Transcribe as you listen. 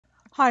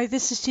Hi,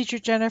 this is Teacher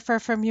Jennifer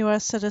from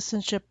US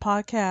Citizenship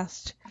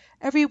Podcast.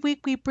 Every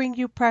week we bring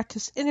you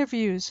practice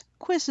interviews,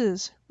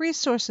 quizzes,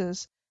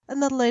 resources,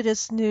 and the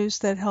latest news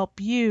that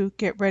help you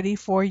get ready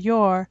for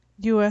your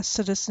US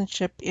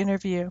citizenship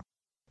interview.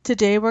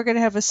 Today we're going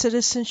to have a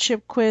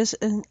citizenship quiz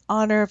in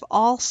honor of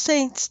All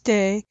Saints'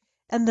 Day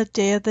and the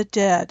Day of the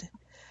Dead.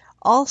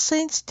 All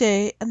Saints'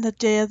 Day and the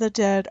Day of the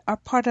Dead are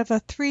part of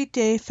a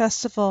 3-day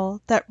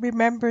festival that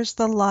remembers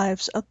the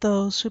lives of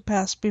those who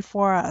passed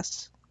before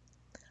us.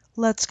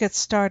 Let's get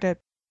started.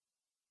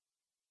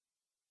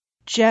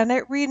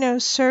 Janet Reno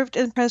served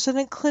in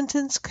President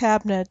Clinton's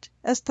cabinet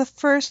as the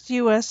first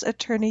U.S.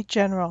 Attorney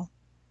General.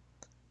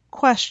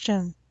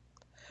 Question: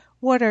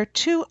 what are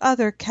two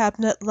other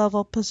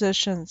cabinet-level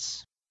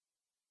positions?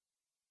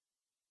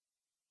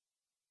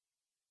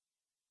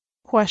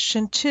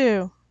 Question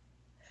 2.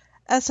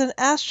 As an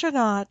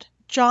astronaut,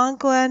 John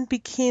Glenn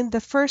became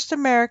the first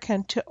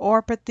American to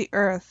orbit the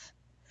Earth.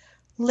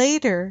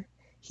 Later,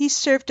 he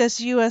served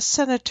as U.S.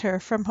 Senator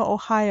from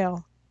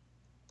Ohio.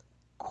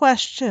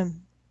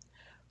 Question: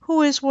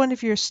 who is one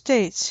of your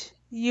state's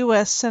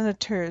U.S.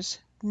 Senators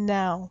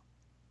now?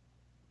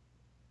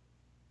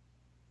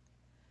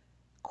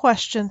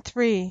 Question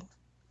 3.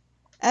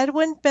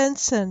 Edwin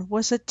Benson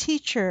was a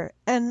teacher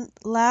and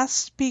last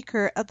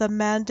speaker of the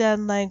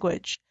Mandan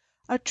language,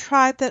 a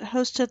tribe that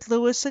hosted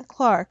Lewis and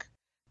Clark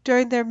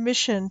during their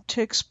mission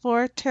to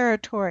explore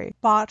territory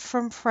bought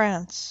from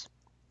France.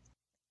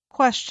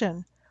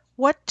 Question: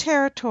 what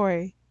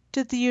territory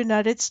did the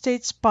United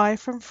States buy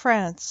from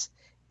France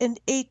in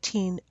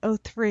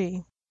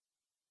 1803?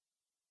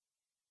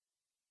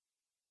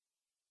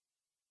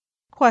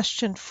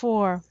 Question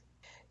 4.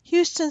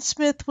 Huston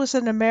Smith was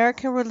an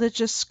American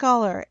religious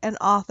scholar and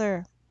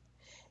author.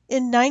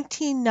 In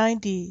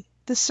 1990,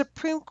 the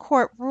Supreme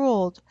Court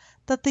ruled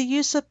that the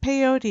use of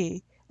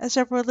peyote as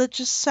a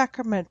religious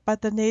sacrament by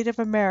the Native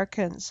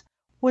Americans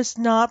was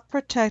not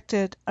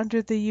protected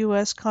under the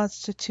U.S.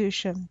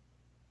 Constitution.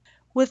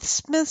 With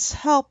Smith's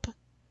help,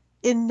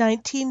 in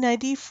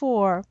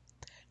 1994,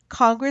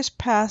 Congress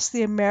passed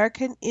the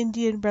American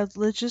Indian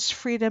Religious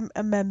Freedom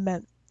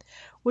Amendment,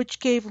 which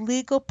gave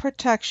legal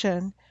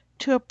protection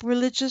to a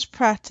religious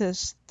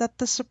practice that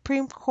the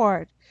Supreme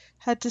Court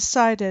had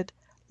decided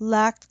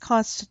lacked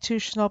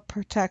constitutional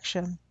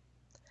protection.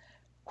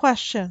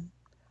 Question: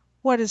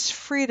 what is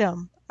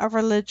freedom of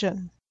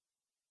religion?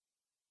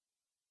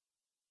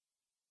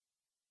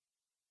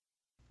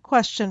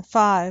 Question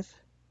 5.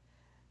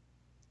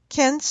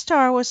 Ken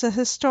Starr was a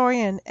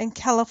historian and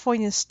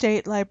California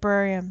state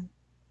librarian.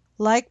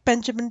 Like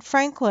Benjamin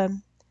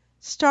Franklin,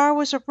 Starr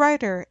was a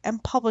writer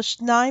and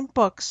published 9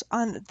 books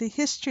on the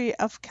history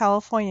of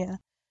California,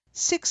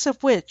 6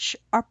 of which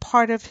are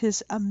part of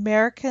his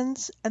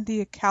Americans and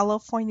the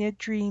California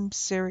Dream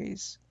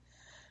series.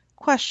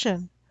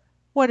 Question: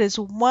 what is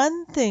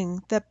one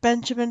thing that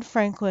Benjamin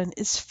Franklin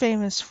is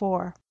famous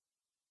for?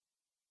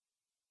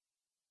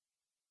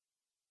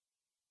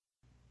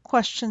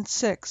 Question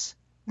 6.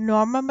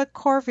 Norma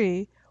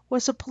McCorvey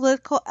was a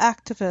political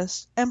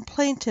activist and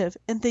plaintiff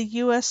in the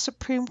U.S.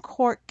 Supreme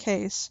Court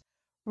case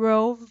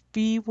Roe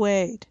v.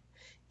 Wade,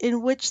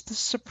 in which the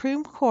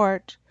Supreme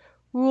Court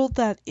ruled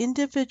that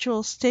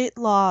individual state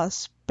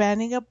laws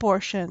banning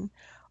abortion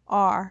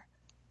are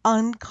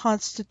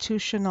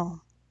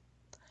unconstitutional.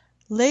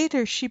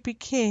 Later she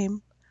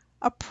became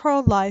a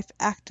pro-life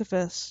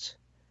activist.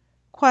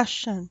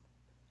 Question: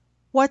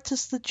 what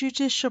does the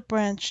judicial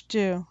branch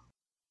do?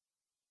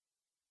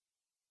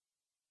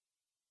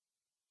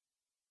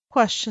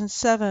 Question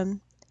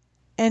 7.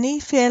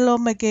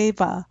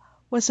 Faleomavaega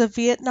was a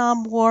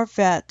Vietnam War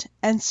vet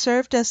and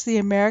served as the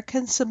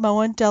American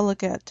Samoan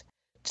delegate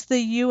to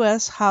the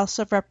U.S. House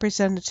of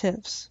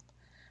Representatives.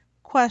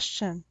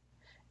 Question: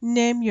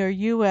 name your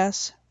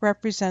U.S.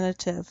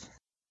 representative.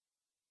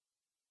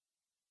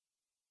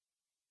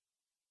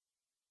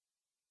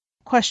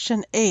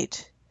 Question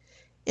 8.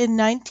 In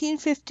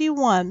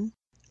 1951,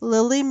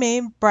 Lily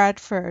Mae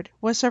Bradford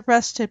was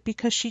arrested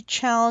because she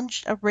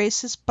challenged a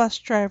racist bus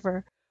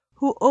driver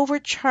who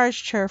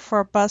overcharged her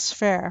for a bus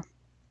fare.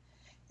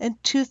 In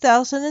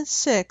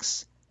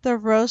 2006, the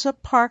Rosa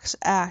Parks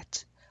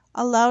Act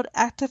allowed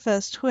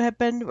activists who had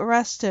been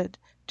arrested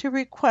to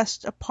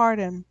request a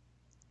pardon.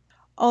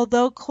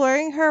 Although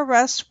clearing her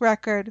arrest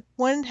record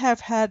wouldn't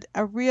have had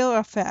a real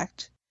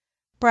effect,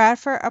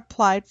 Bradford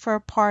applied for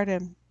a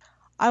pardon.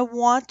 "I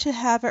want to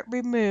have it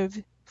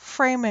removed,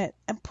 frame it,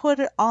 and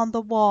put it on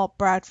the wall,"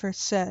 Bradford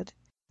said.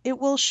 "It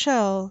will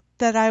show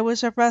that I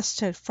was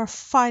arrested for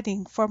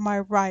fighting for my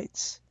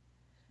rights."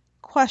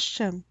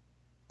 Question: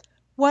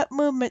 what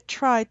movement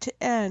tried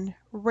to end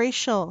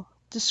racial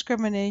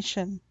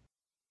discrimination?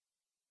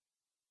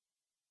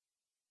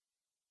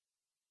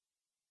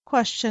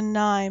 Question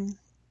 9.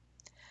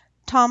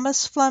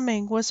 Thomas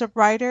Fleming was a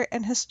writer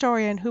and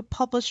historian who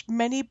published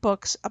many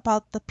books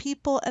about the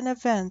people and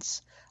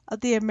events of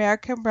the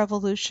American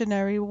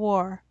Revolutionary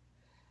War.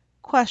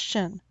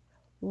 Question: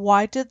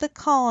 why did the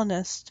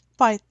colonists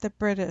fight the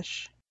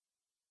British?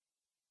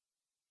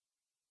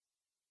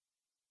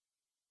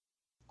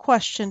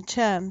 Question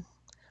 10.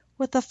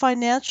 With the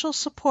financial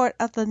support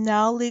of the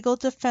Now Legal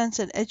Defense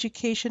and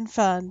Education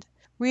Fund,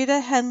 Rita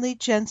Henley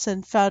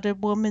Jensen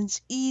founded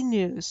Women's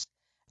e-News,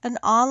 an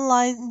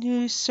online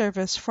news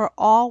service for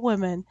all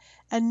women,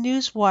 and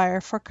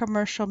Newswire for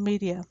commercial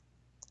media.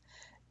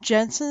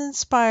 Jensen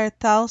inspired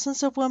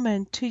thousands of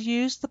women to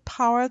use the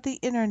power of the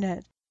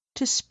Internet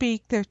to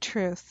speak their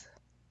truth.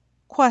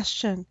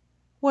 Question: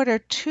 what are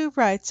two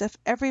rights of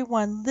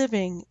everyone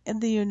living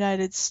in the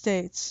United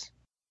States?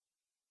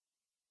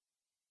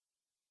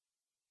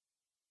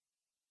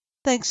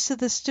 Thanks to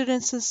the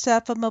students and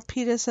staff of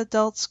Milpitas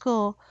Adult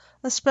School,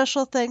 a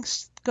special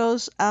thanks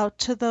goes out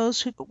to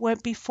those who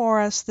went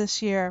before us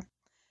this year.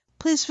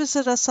 Please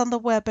visit us on the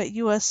web at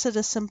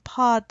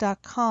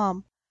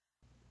us.citizenpod.com.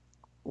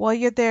 While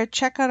you're there,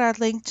 check out our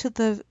link to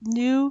the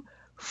new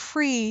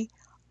free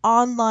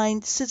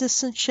online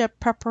citizenship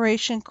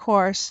preparation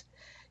course,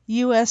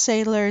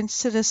 USA Learns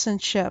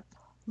Citizenship,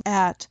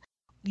 at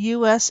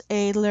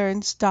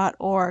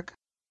usalearns.org.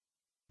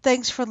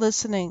 Thanks for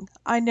listening.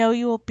 I know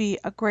you will be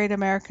a great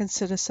American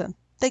citizen.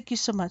 Thank you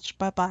so much.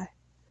 Bye-bye.